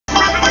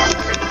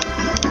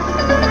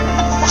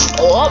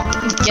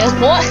Well, guess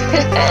what?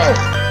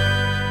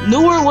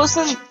 Newer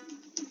wasn't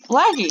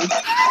laggy.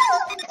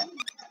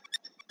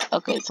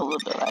 Okay, it's a little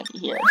bit laggy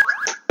here.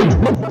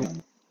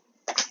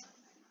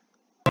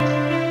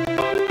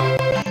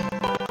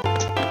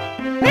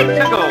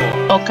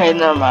 Okay,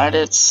 never mind.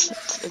 It's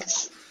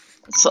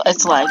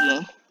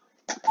lagging.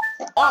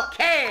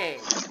 Okay.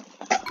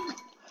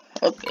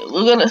 Okay,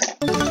 we're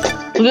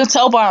gonna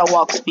tell by our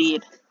walk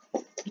speed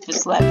if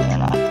it's lagging or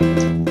not.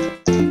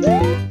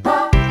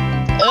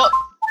 Oh.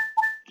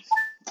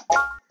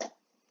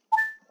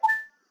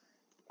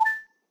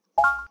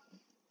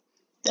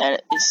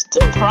 That is the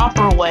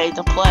proper way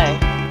to play.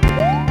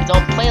 You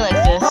don't play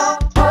like this.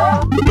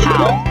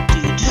 How,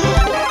 dude?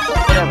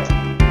 Whatever.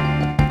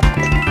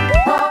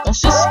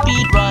 Let's just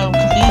speed run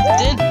because we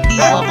did these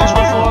levels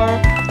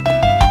before.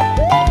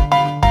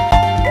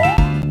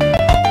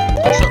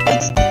 So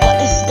it's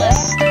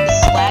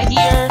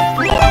laggier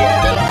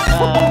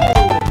than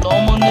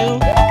normal new,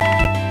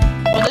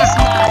 but it's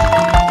not.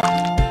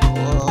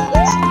 Well,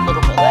 it's a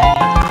little bit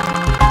laggy.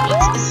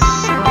 It's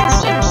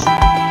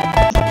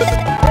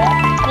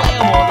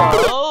playable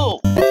though.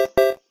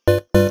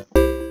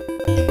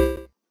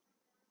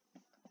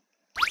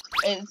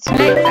 It's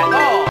good.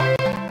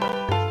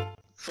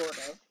 Sort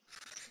of.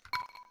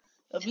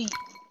 It'll be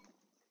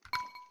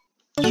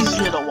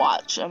easier to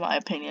watch, in my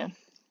opinion.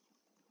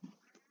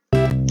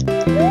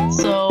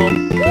 So,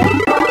 I'm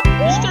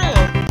just gonna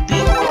be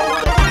a little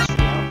one of this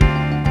video.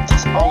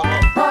 Just all of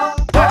it.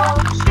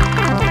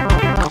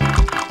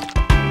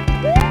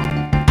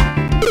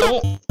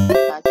 Don't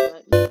back to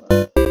that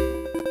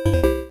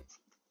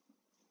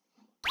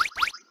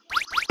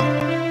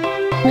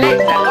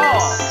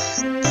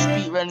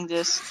speed running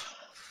this.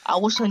 I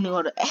wish I knew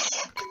how to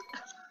edit.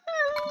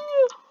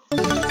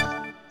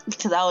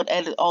 Because I would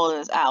edit all of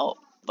this out,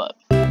 but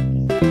I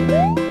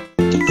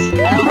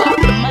don't got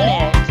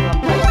money.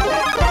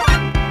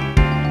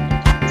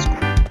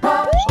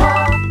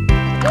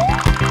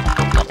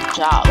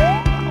 Job.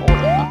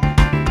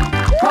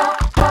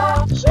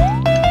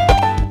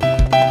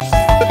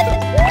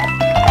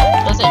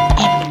 Does it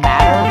even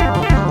matter?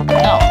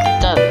 No, it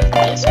doesn't.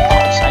 Yes, of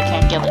course. I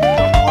can't get like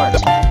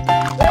rewards.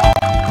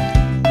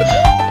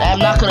 I'm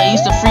not gonna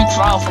use the free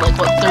trial for like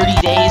what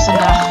 30 days, and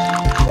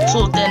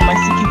so then my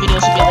freaking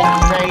videos will be like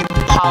very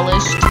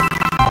polished,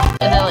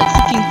 and then like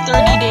freaking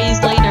 30 days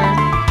later,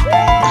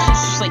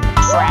 it's just like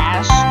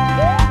trash.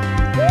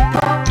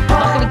 I'm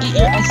not gonna get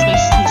your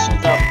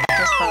expectations up.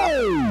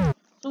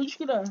 So we're just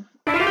gonna.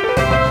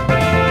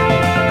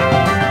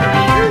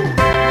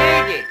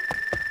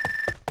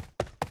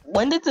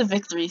 When did the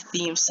victory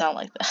theme sound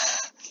like that?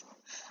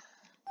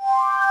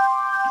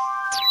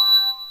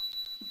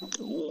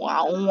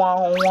 Wow,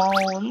 wow,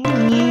 wow.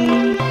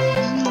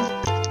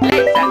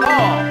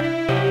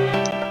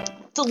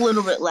 It's a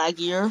little bit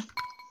laggier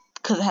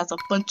because it has a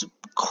bunch of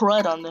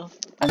crud on the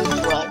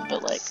crud,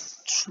 but like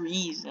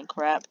trees and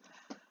crap.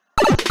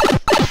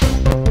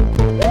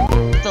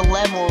 The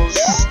levels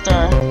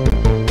are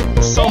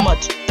so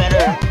much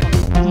better,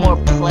 more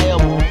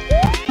playable.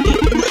 You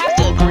have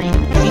to agree.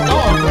 If you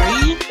don't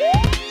agree,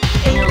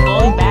 and you're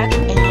going back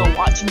and you're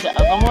watching the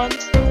other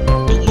ones,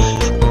 and you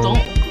don't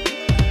agree.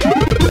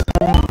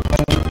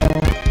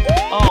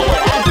 Oh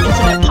wait, I have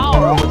infinite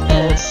power with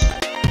this.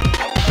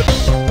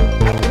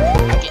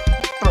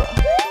 Bro,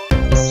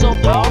 it's so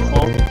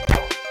powerful.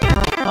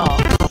 Oh,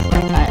 I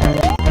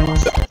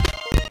lost it.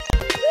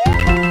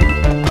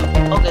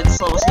 Okay, this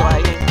level's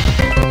lagging.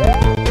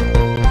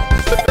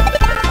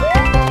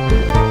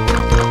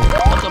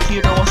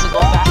 Wants to go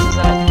fast as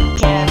I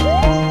can.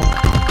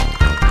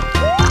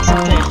 It's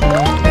okay.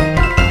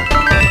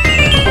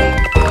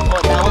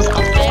 Oh, that was up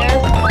there.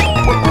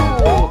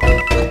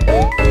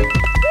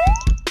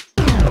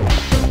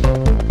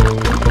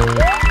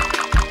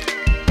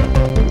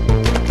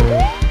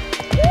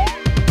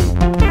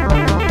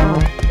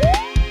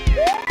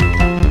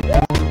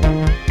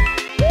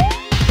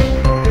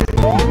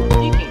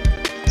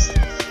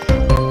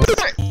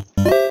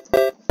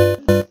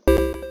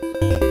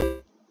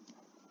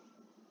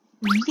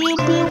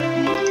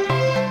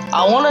 I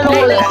want to know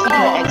where the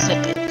secret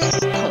exit is,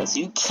 because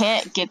you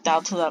can't get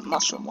down to that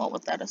mushroom wall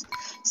with that.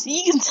 See,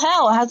 you can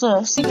tell it has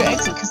a secret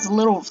exit because the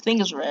little thing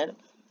is red.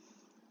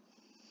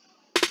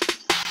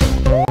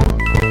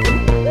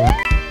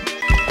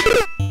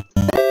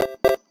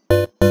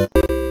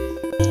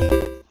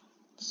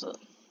 So,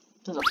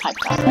 there's a pipe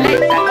down there.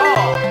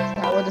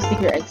 That's not where the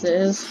secret exit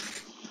is.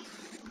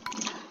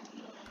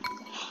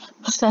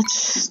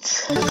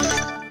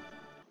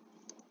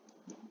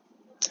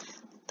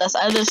 That's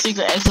either a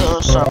secret exit or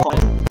a circle.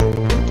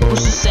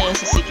 Let's just say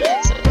it's a secret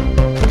exit.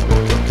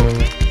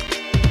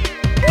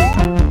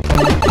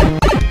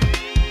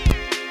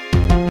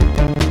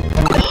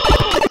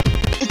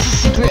 It's a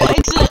secret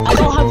exit! I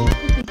don't have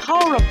freaking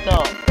power up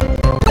though.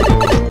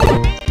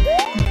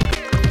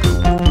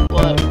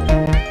 What?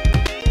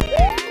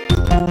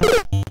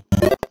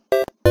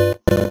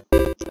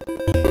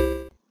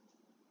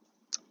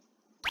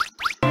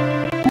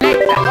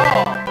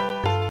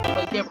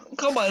 Like,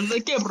 Come on, the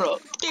camera.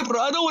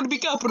 Camera, I don't want to be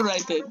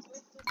copyrighted.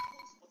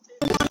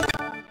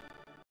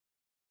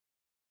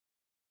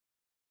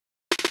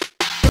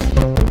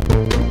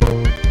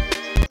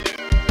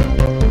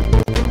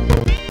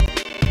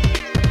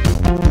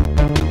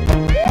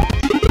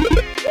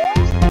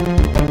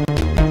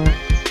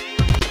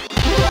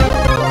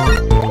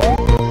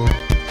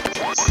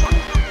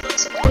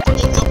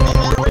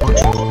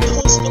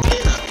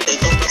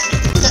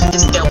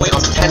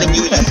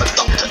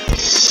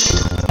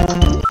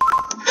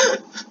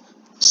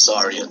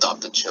 Sorry,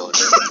 adopted children.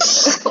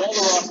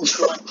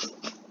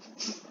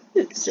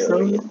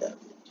 Sorry, adopted.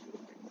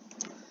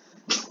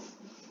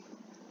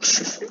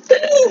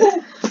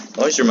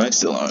 Why is your mic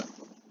still on?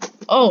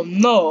 Oh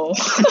no.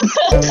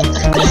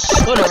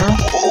 Whatever.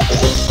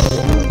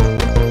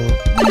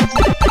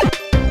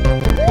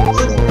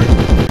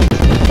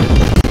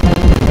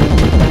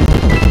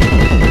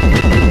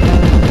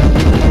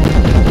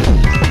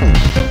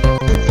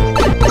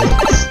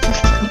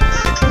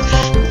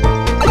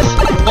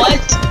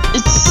 What?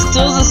 It's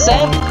still the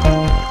same?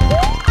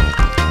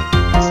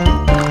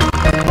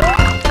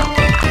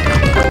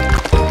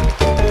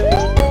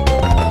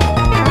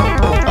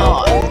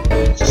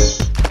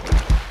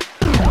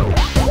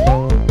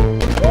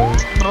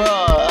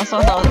 I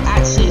thought that was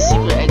actually a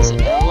secret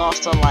exit and I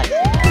lost a life for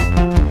that.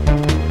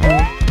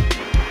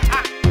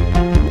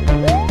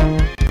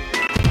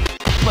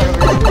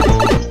 Whatever.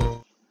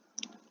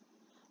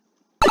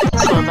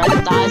 So if I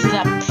die to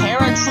that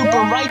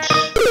paratrooper right.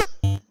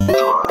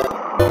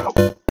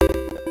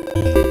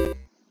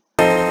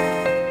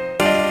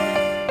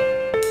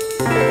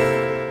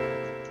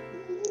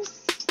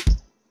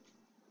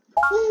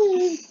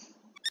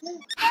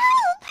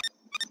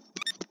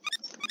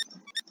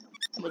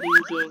 What are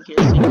you doing here,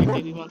 secret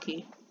baby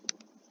monkey?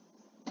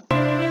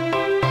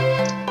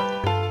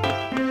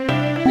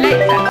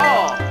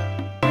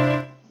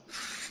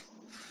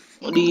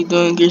 What are you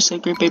doing here,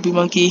 secret baby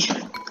monkey?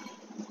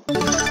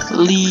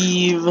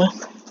 Leave. Okay,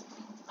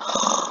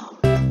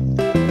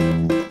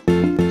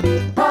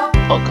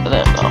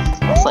 there we go.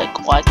 I was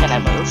like, why can't I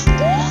move?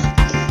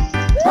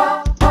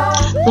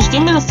 Just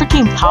give me the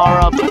freaking power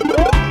up.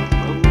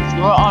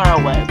 We're on our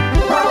way.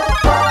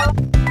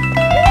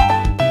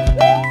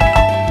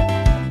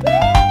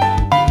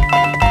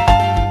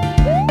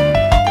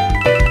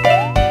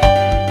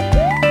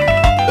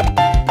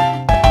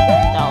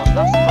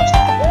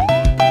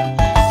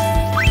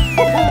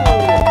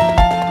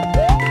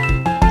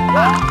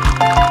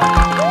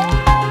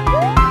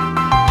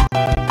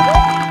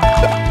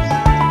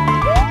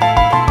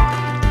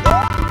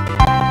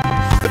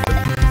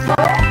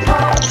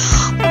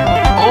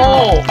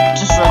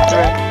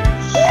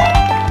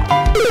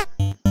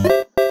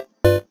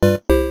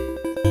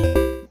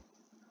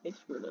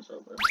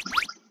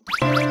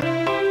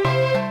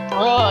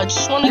 I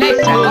just want to get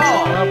through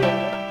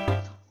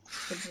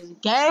this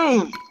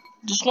game.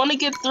 Just want to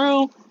get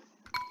through.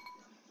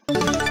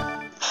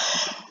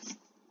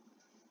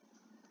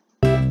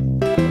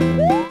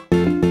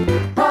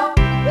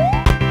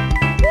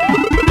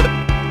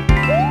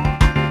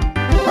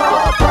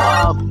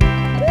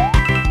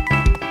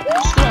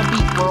 Just gonna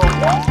beat World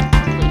 1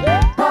 completely.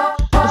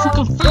 If we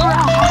can figure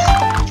out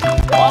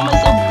why am I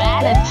so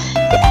bad at this?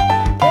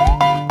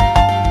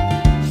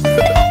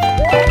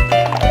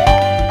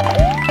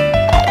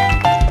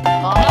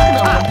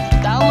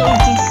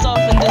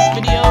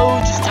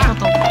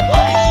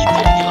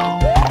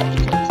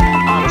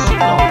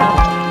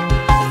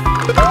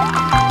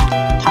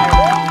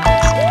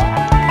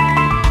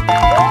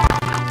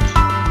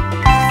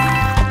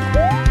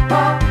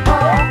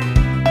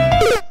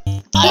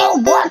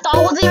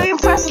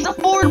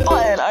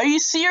 Are you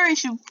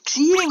serious? You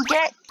cheating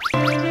get?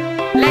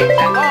 Let's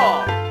go.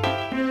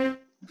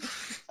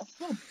 I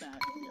feel bad,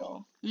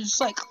 yo. You're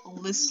just like,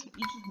 listen.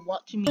 You're just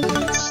watching me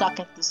suck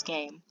at this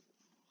game.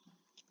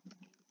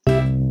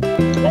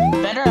 I'm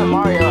better at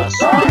Mario, I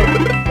swear.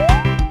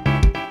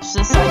 It's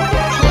just like, I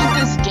played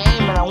this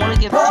game and I want to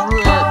get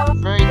through it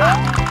very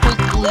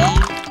quickly.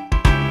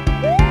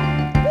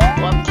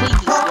 Well, I played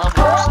these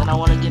levels and I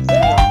want to get through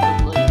them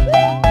quickly.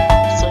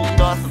 So you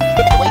don't have to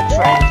wait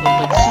for anything,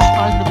 but this is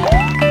probably the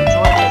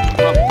majority of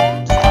the level.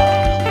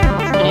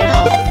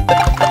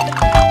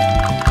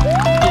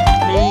 Give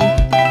me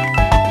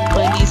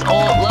playing these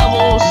old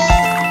levels.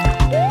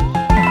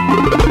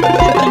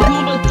 Freaking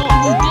Goomba, don't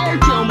you dare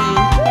kill me!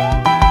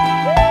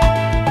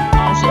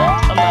 Honestly,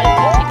 I'm not even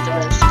gonna take the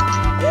risk.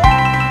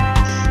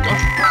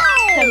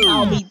 Don't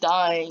allow me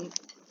dying.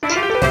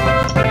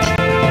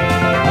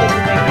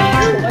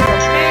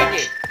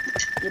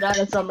 You're not a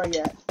drummer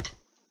yet.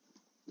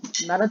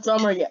 Not a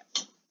drummer yet.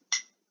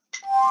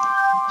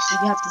 So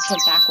you have to swim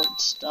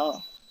backwards,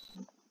 though.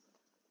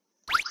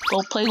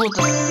 Go play with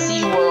the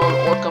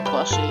SeaWorld Orca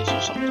plushies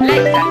or something.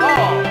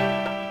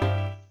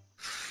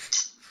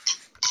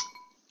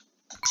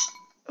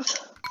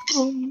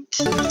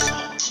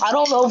 I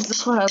don't know if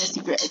this one has a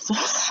secret exit.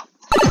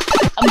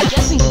 I'm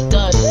guessing it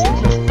does,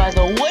 by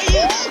the way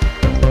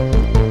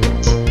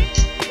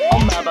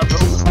I'm about to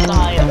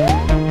die at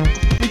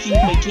the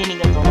freaking beginning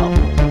of the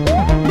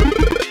level.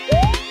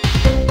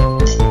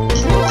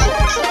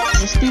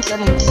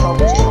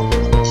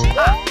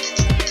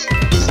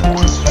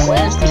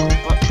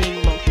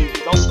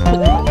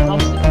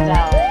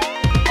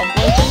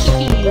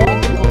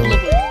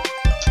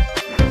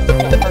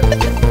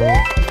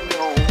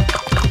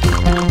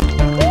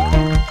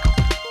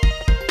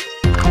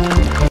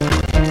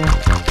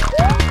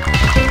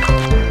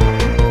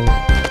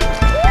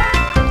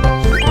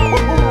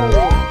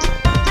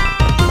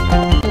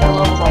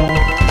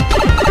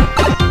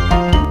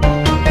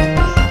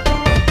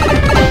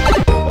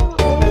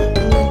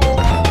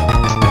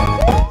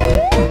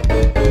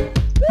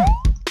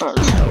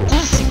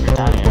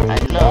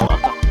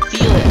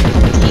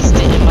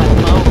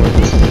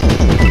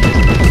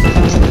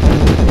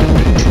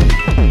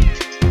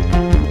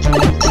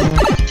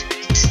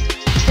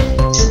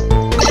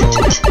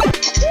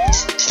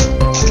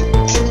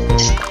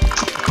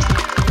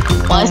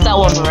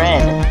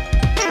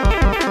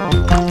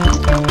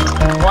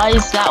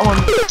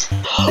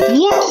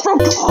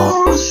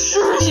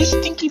 You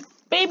stinky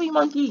baby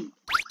monkey.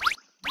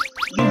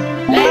 You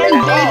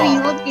land baby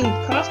looking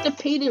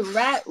constipated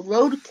rat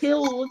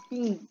roadkill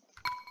looking.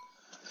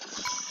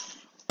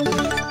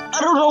 I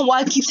don't know why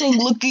I keep saying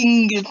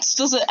looking. It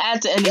doesn't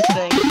add to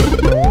anything.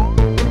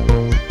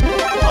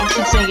 I'm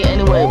just saying it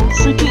anyway.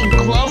 Freaking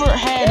Glover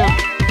head,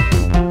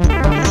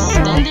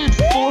 extended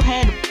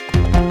forehead,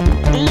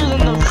 bigger than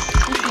the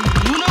freaking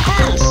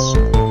universe.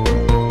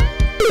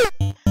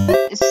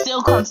 It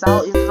still comes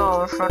out even though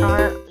I'm in front of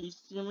it. Are you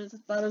serious? I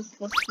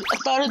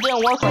thought it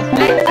didn't work like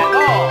that at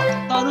all.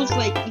 I thought it was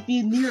like if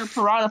you near a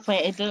piranha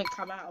plant, it didn't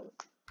come out.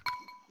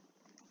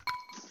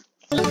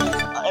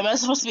 Am I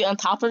supposed to be on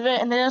top of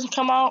it and it doesn't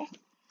come out?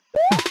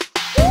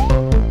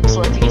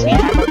 So if it gives me a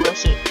hammer,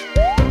 brush it.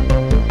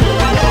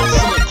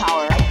 Absolute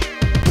power.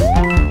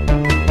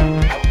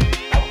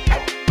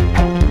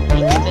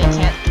 They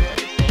can't do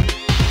anything.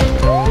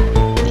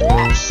 They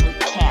actually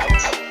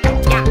can't.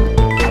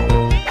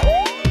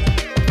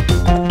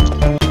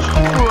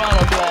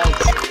 Piranha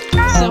Bloods.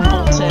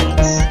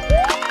 Simpletons.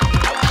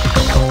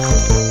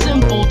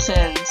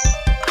 Simpletons.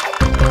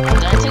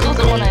 Did I take out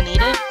the one I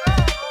needed?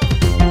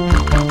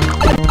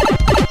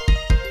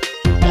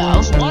 Yeah, I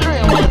was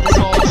wondering why this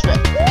one was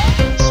red.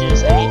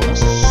 Seriously, I hate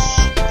this.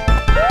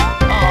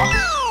 Oh.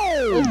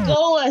 Let's go,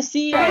 I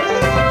see you.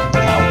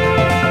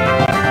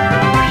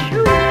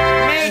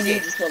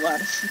 Just a lot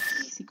of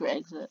secret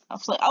exit. I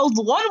was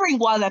wondering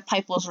why that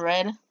pipe was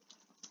red.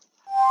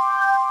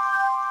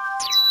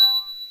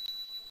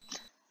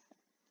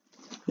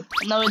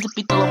 Now we have to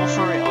beat the level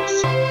for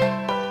reals.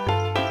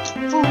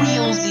 For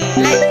realsies.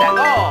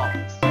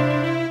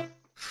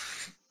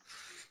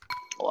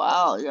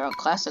 Wow, you're on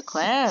Classic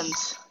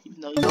Clans.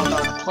 Even though you don't know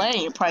how to play,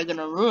 you're probably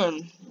gonna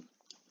ruin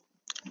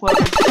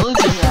whoever's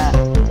village is at.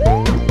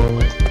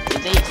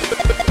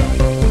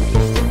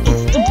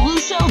 It's the blue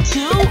shell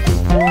too?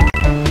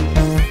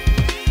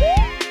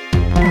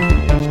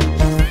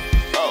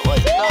 Oh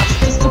wait, no,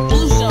 it's the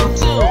blue shell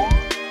too.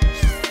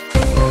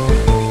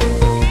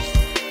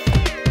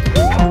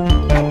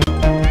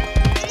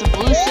 It's the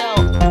blue shell.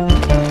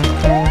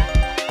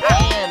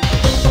 And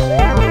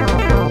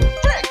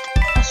frick!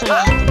 I should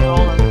have just been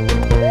rolling.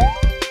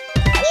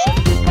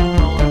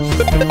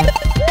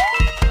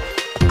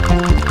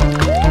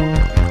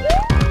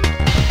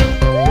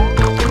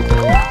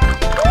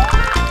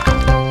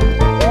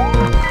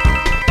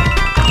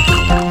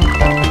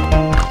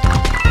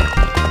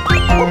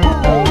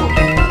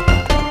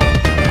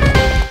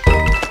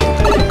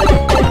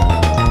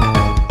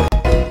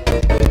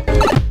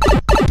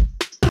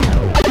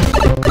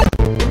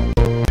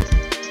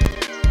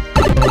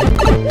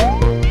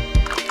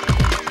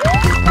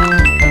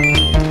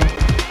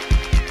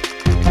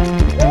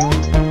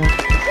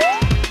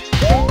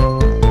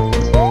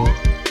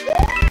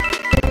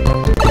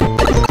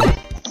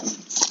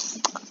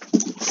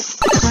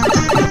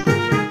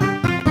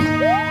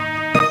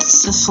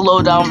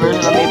 Slow down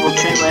version of Maple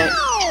Tree Way.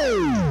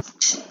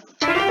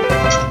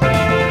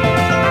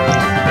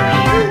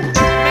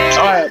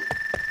 Alright.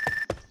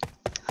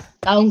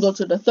 Now I'm gonna go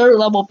to the 3rd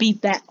level,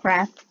 beat that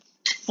crap.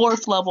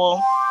 4th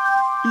level,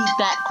 beat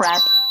that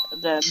crap.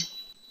 Then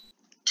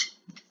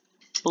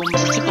boom,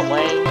 magic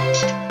away.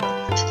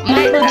 I'm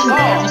not gonna do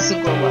every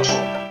single level.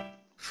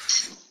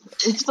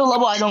 If it's the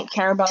level I don't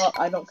care about,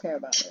 I don't care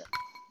about it.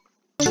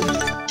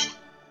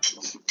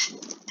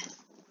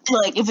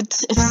 Like, if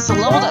it's a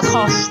level that's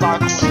called Star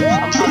Coin,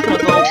 I'm not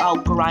gonna go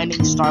out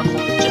grinding Star Coin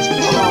just for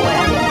all I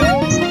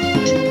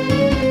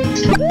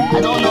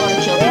don't know how to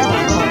kill these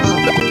guys.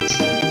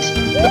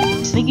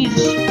 I think you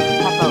just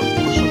have to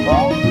push them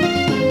all.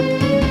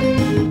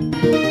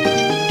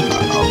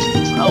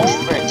 Oh,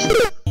 frick.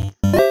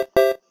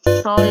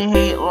 Sorry,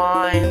 hate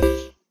lines.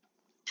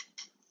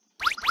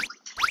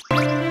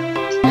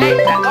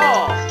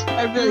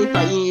 I really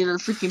thought you needed a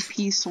freaking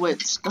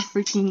P-switch to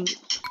freaking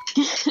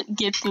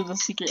get to the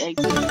secret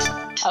exit.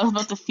 I was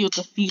about to feel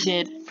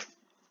defeated.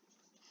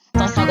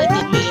 That's how they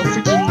did me in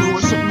freaking New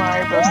Super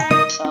Mario Bros.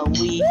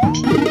 Wii.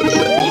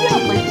 Maybe I'll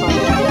play some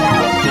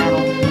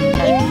channel.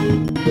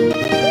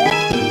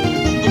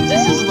 If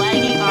this is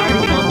lagging, I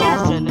already know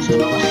Dolphin is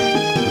gonna lag.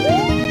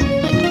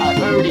 Like, I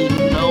already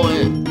know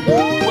it.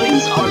 Wait,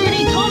 he's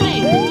already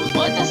coming!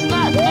 What? That's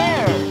not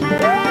fair! This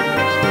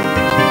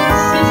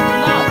is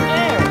not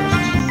fair!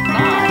 It's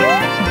not.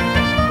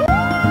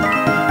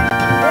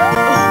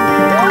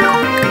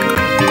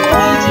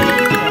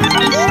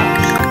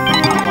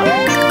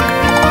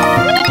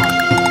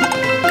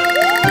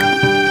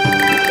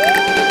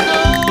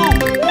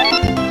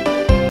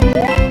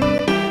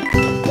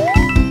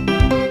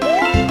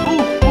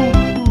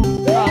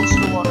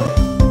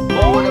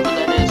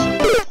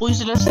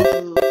 Poisonous.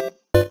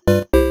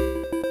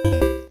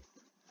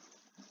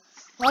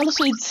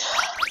 Honestly,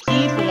 do you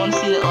even want to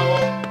see that level?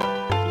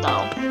 No.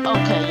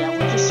 Okay, yeah,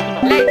 we're just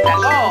gonna let that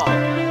go.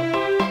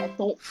 I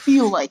don't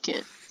feel like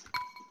it.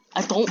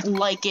 I don't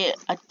like it.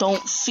 I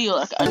don't feel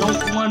like it. I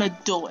don't want to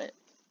do it.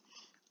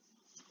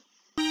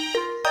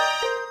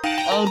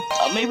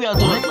 Maybe I'll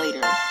do it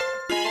later.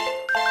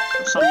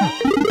 Or something.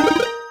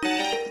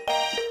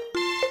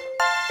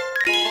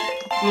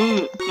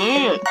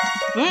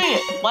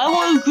 Why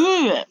won't you do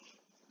it?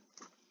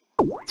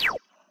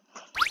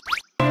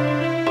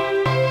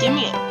 Give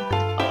me it.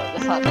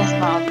 Oh, that's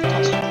not the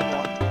touch one.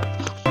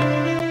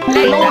 I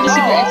know what the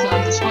secret exit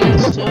on this one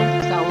is too,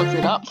 because I looked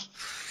it up.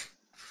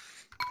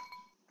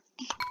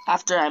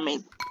 After I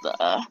made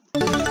the,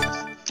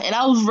 and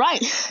I was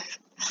right.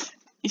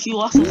 If you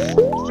lost it.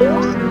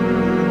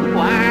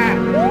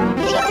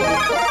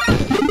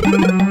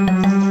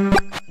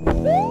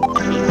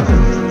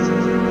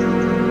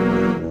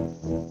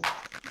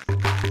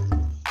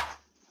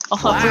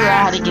 Also, I figured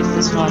out how to get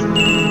this one.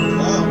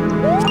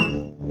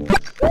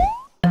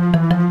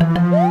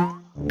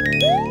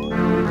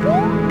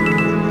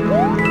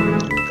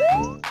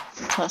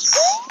 Press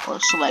or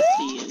select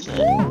to use it.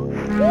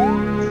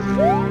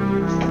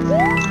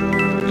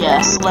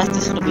 Yeah, select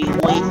is gonna be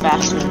way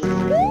faster.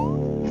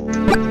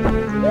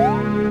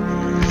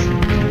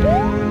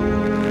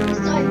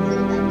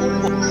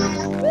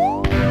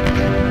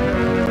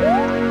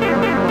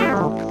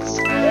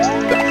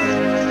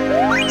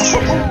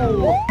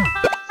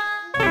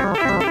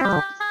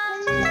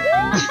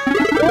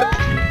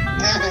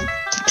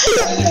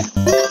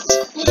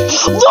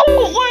 No,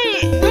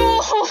 wait!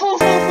 No!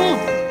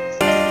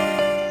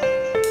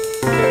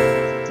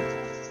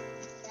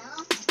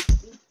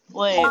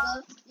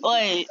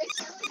 Wait.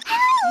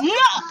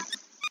 No!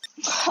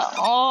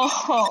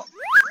 Oh.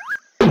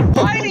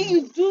 Why do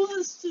you do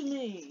this to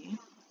me?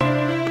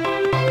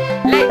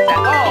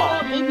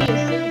 Oh, maybe it's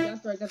saved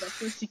after I got that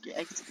first secret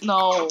exit.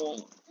 No.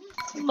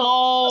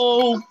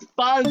 No!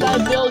 By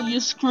that bill, you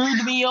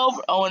screwed me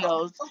over. Oh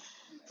no. It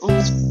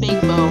was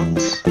big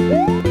bones.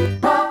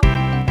 Big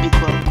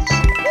bones.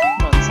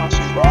 No, that's not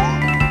so wrong.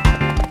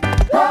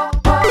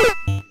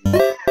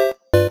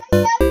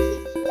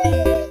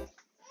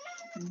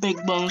 Big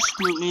bones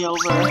screwed me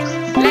over.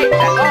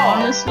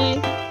 Honestly.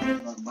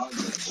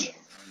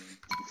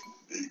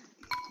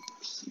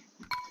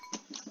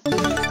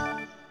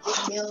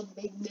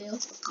 Big bill.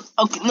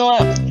 Okay, you know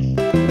what?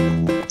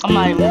 I'm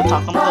not even gonna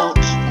talk. I'm gonna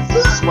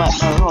go sweat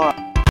my heart.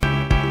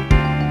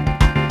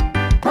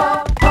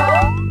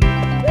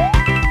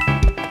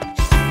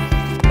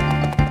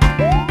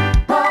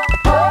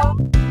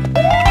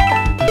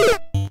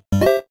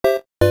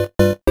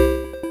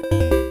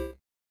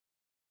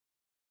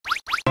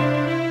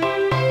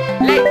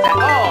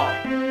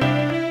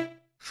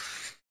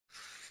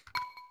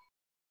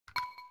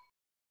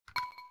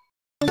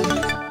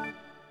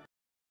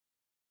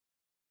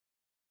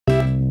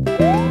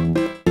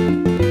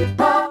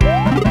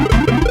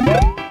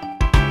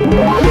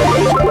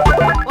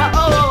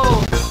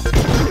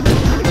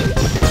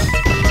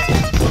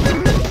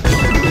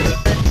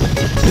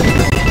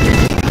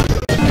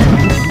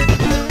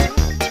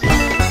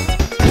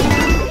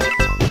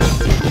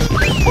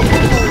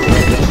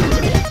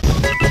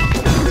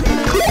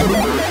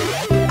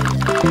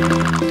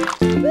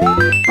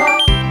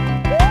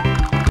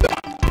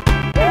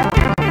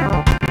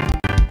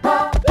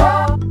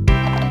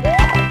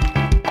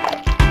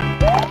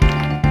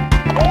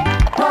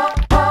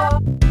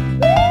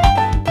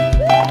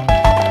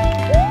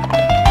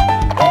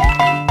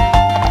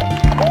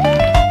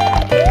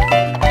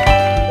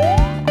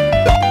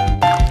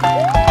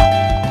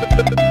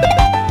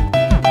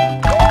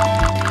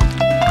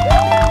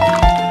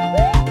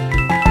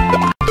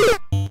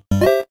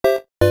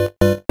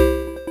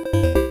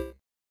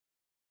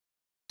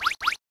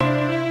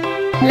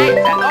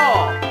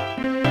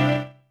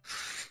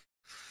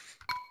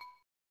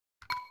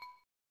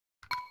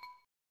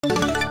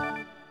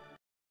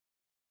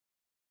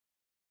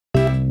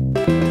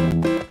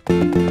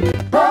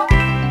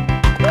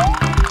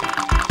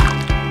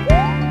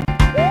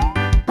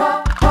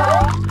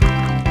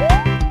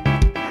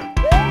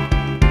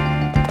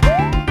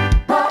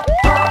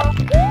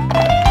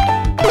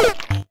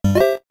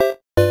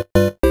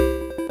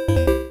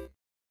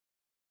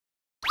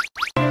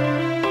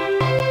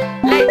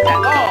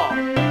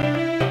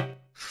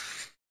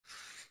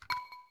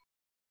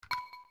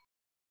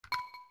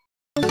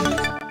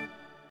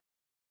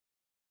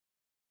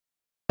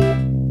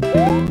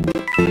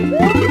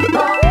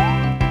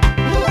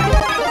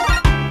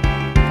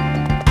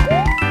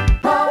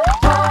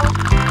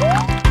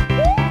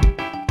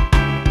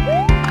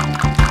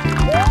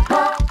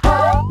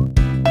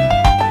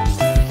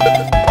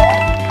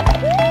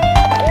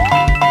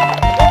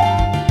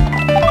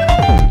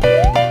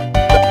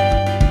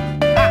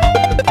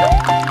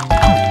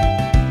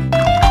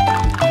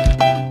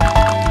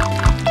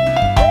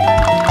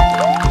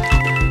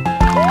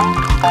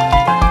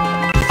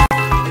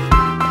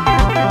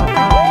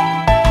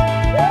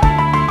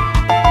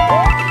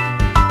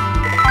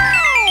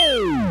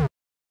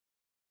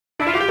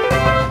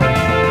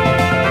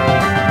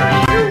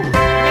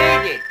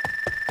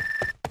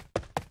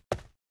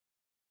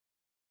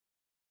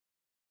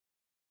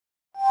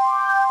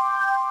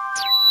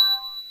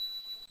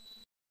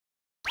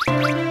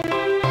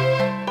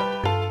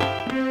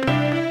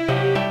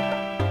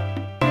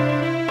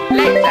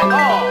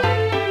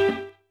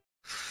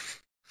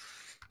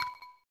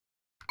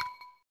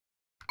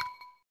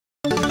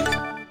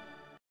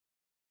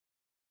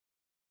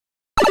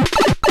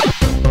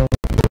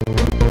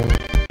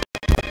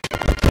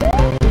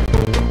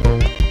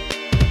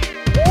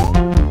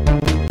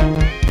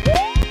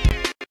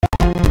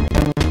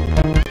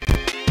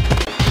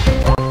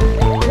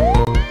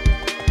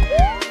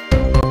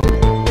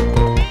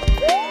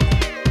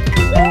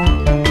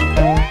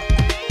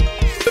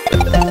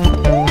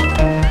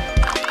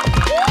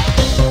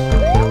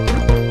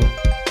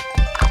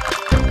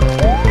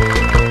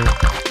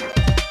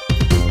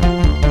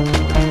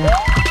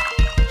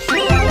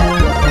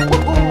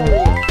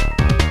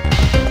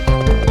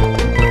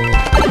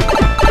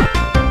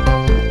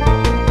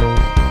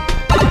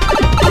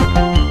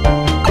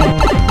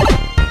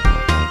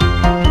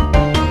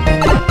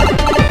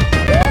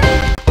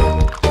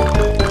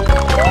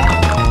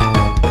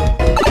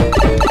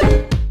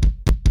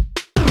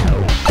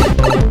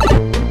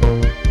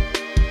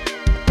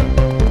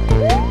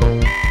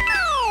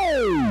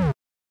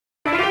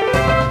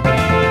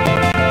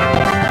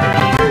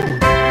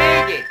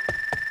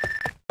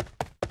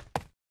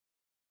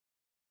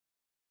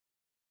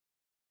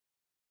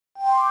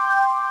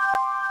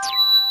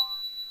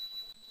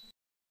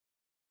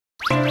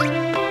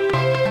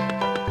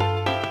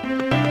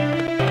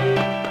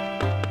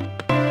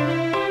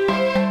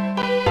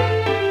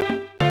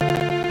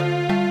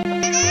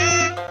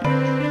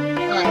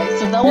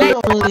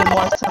 don't really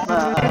want to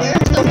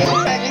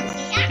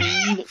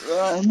speed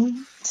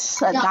run.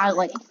 I died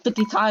like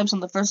 50 times on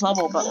the first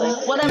level, but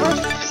like, whatever.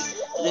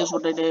 It is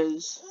what it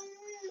is.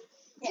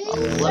 Oh,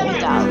 let me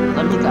down.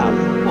 Let me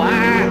down.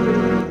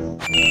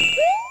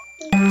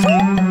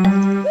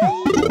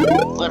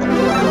 Whatever.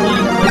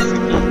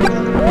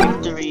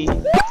 Victory.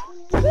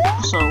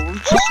 So we're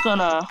just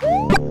gonna.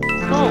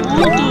 Oh,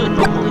 we'll do it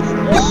normally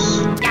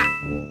first.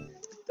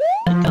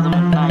 Because I'm a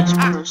nice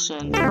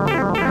person.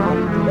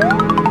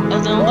 And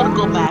then we're gonna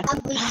go back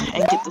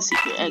and get the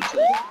secret exit.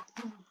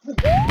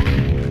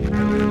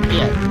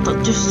 Yeah,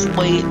 but just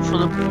wait for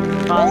the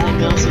Bonsai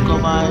Bills to go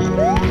by.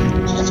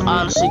 Just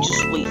honestly,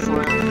 just wait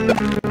for it.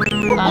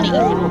 Not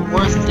even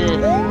worth it.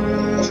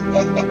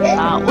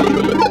 Not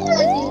waiting.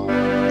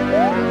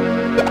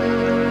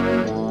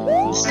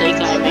 Mistake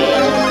I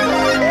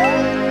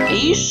made. Hey,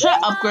 you shut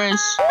up,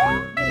 Grace.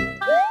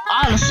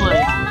 Honestly.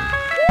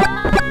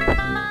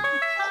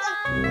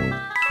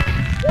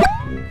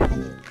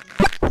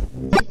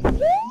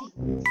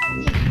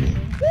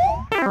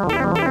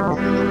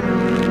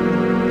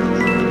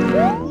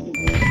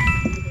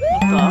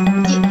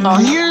 Oh,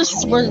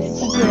 here's where the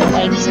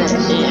exit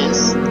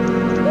is.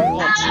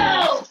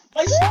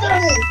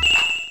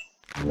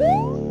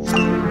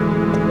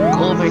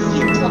 Go over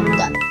here.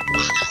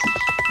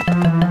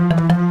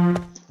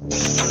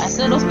 I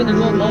said I was gonna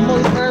go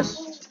normally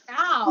first.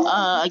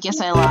 I guess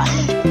I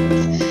lied.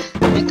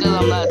 Because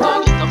I'm not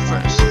doing it the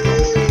first.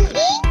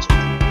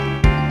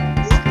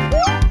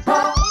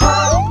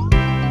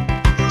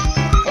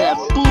 And then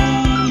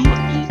boom!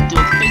 You do a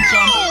big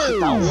jump and hit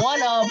that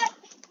one up.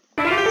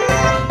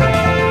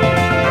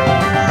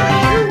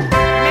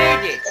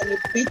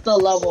 Beat the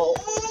level.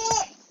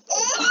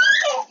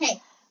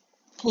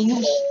 Can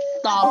you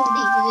stop?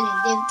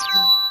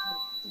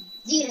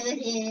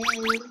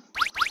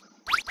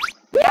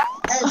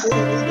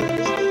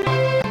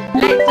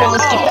 Well,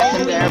 let's get back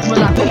in there. We're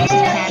not gonna use the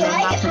handle,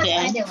 not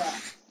today.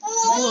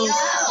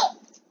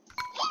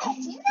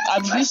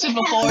 I've used it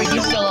before.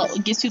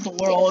 It gets you the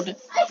world. It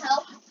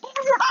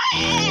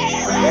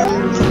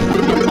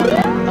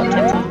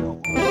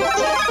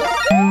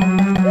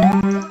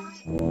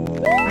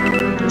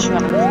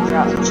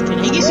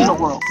gives you the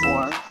world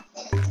for.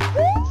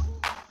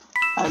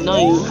 I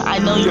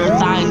know you're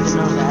dying to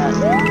know that.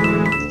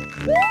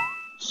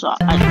 So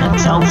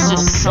that was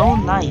just so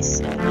nice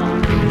and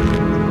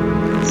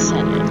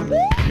said it.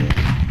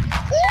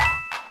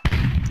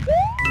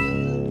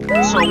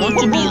 So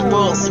once you beat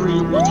World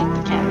 3, we'll take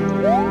the cat.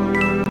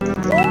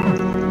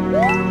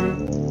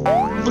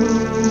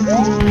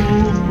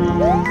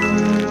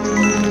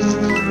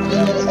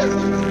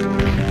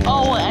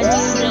 Oh, I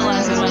just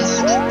realized it was.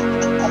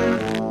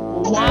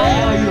 Why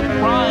are you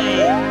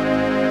crying?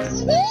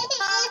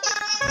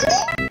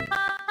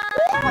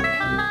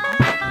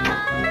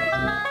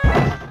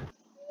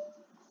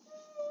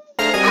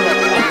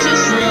 I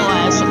just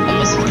realized in the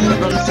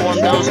speedrun form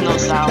there was no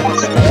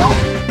sounds.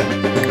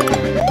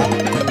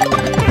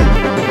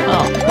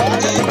 Oh,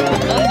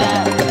 done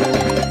that.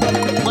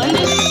 When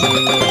this.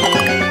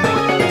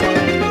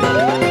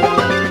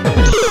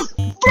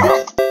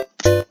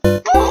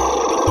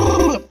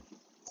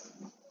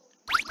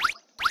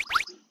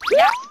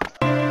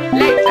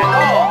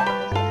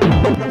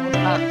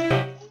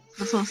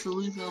 Supposed to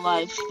lose their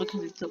lives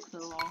because it took so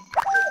long.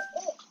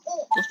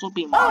 This will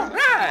be mine.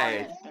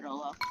 Alright! Better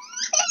luck.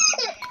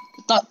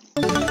 Stop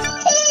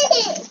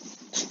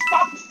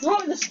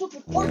throwing the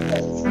stupid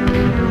portraits!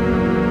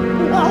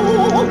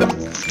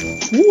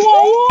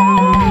 Whoa!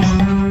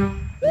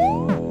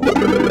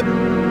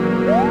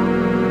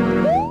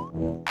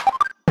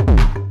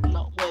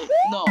 No, wait,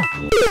 no.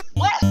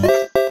 What?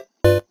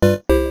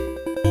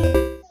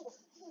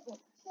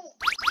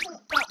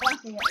 Stop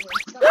laughing at me.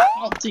 Stop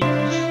taunting me.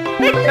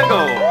 Big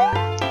tickle!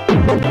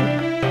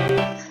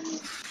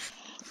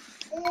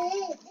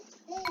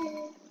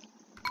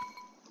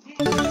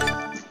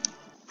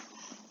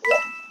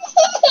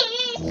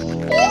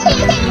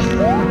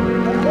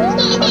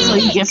 That's what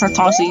you get for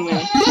tossing me.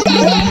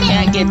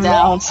 Can't get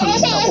down from the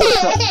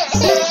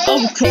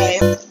okay.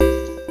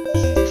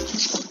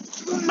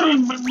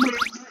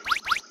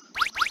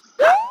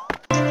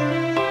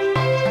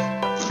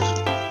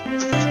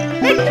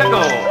 Big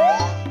tickle!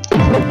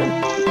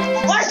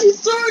 Why did you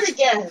throw it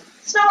again?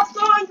 Stop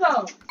throwing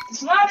them!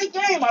 It's not a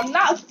game, I'm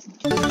not.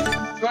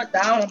 Throw it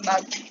down, I'm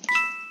not.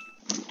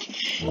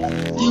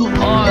 You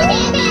are.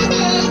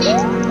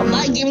 I'm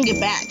not giving it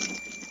back.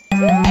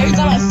 Every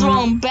time I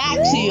throw them back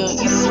to you,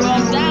 you throw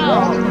them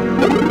down.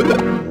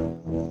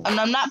 And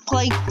I'm not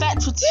playing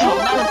fetch with you, I'm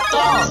not a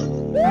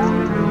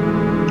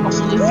dog.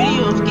 Also, the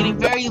video is getting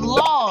very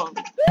long.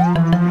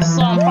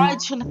 So I'm probably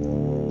trying to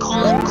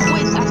call it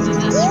quits after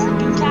this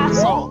freaking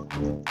castle.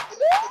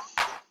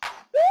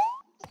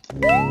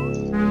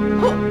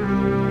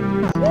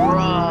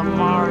 Bruh,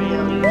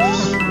 Mario, you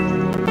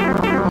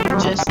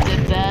just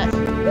did that.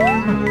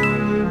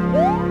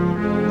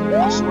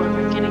 I swear if I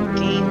get a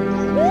game,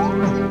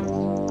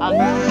 I'm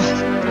not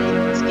playing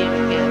this game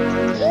again.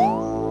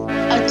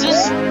 I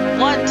just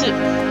want to.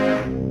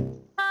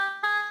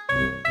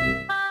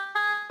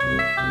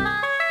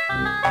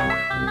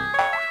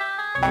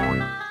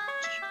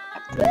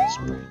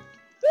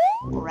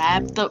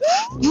 have to.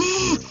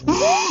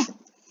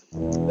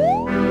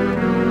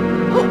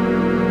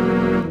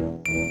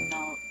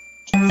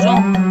 Now,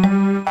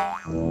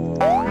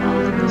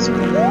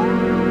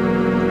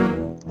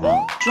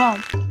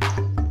 jump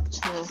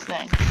to the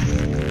thing.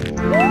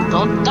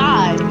 Don't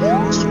die.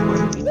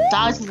 You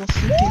die to the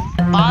freaking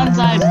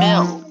bonsai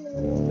bill.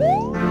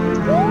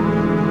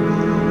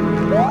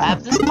 We'll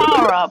have this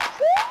power up.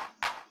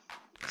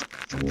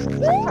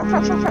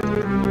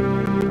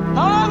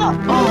 No.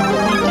 Oh,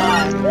 thank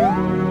God.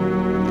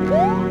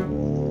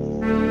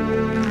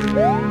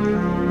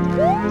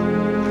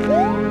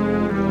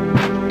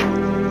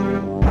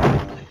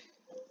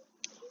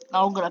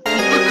 Now we're gonna beat the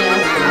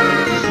death out of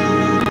this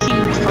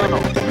freaking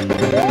turtle.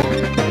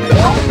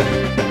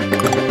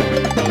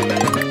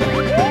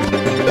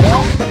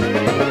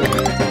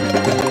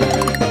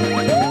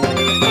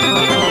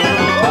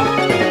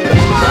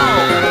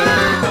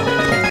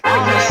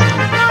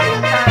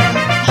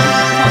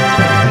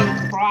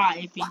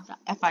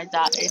 If I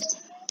died,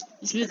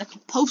 this means I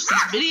can post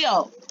this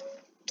video.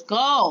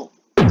 Go.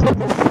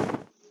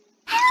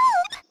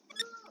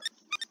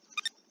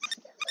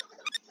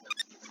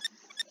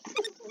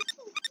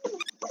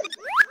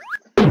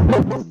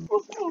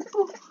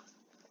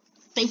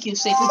 Thank you,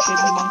 Sacred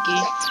Baby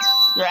Monkey.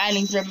 You're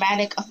adding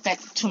dramatic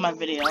effect to my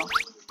video.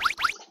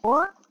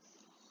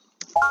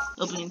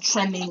 It'll be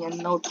trending in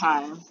no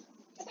time.